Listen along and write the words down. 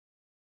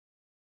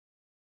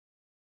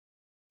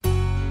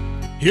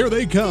Here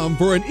they come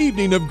for an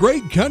evening of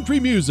great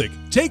country music.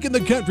 Taking the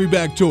Country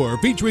Back Tour,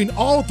 featuring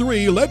all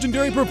three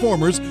legendary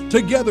performers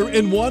together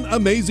in one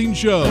amazing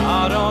show.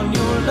 Not on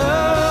your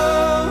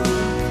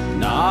love,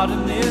 not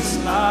in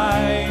this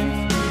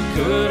life.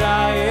 Could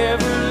I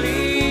ever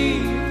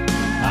leave?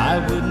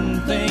 I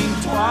wouldn't think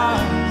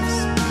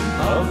twice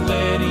of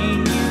letting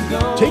you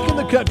go. Taking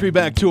the Country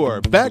Back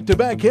Tour,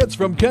 back-to-back hits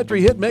from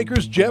country hit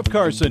makers Jeff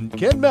Carson,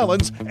 Ken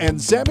Mellons,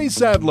 and Sammy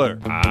Sadler.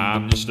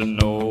 I'm just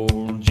an old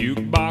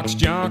jukebox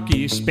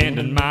junkie,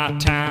 spending my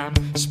time,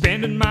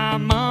 spending my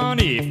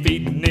money,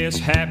 feeding this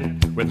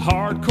habit with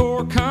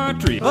hardcore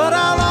country. But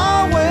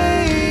I'll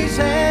always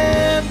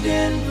have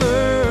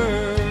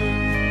Denver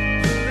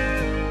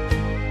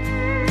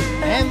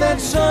and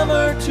that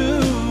summer to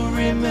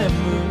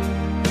remember.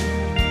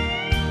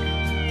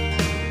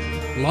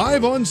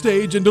 Live on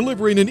stage and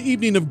delivering an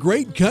evening of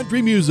great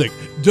country music.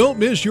 Don't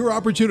miss your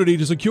opportunity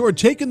to secure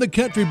Taking the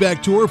Country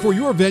Back Tour for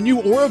your venue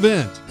or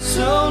event.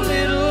 So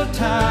little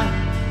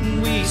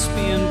time, we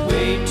spend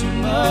way too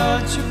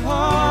much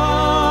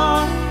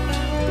apart.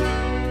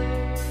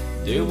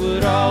 There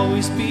would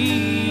always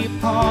be a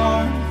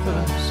part of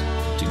us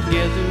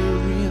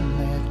together in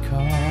that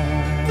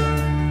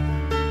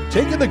car.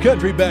 Taking the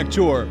Country Back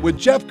Tour with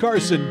Jeff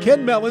Carson,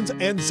 Ken Mellons,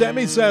 and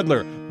Sammy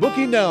Sadler.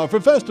 Booking now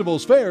for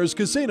festivals, fairs,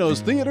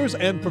 casinos, theaters,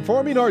 and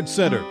performing arts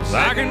centers.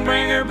 I can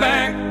bring her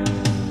back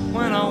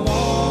when I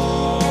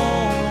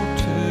want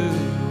to,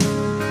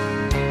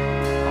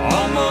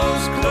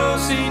 almost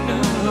close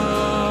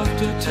enough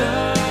to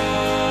touch.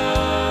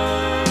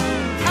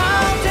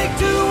 I'll take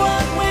 2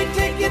 one-way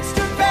tickets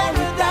to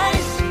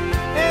paradise,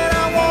 and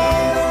I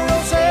wanna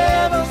roll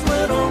sevens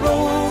when I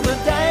roll the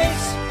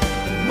dice.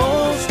 And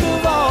most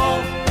of all,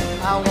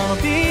 I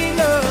wanna be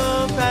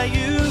loved by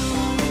you.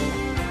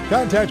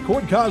 Contact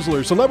Cord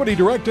Cosler, Celebrity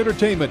Direct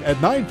Entertainment at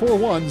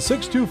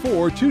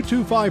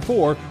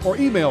 941-624-2254 or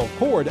email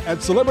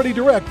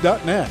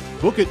cord@celebritydirect.net.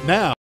 Book it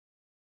now.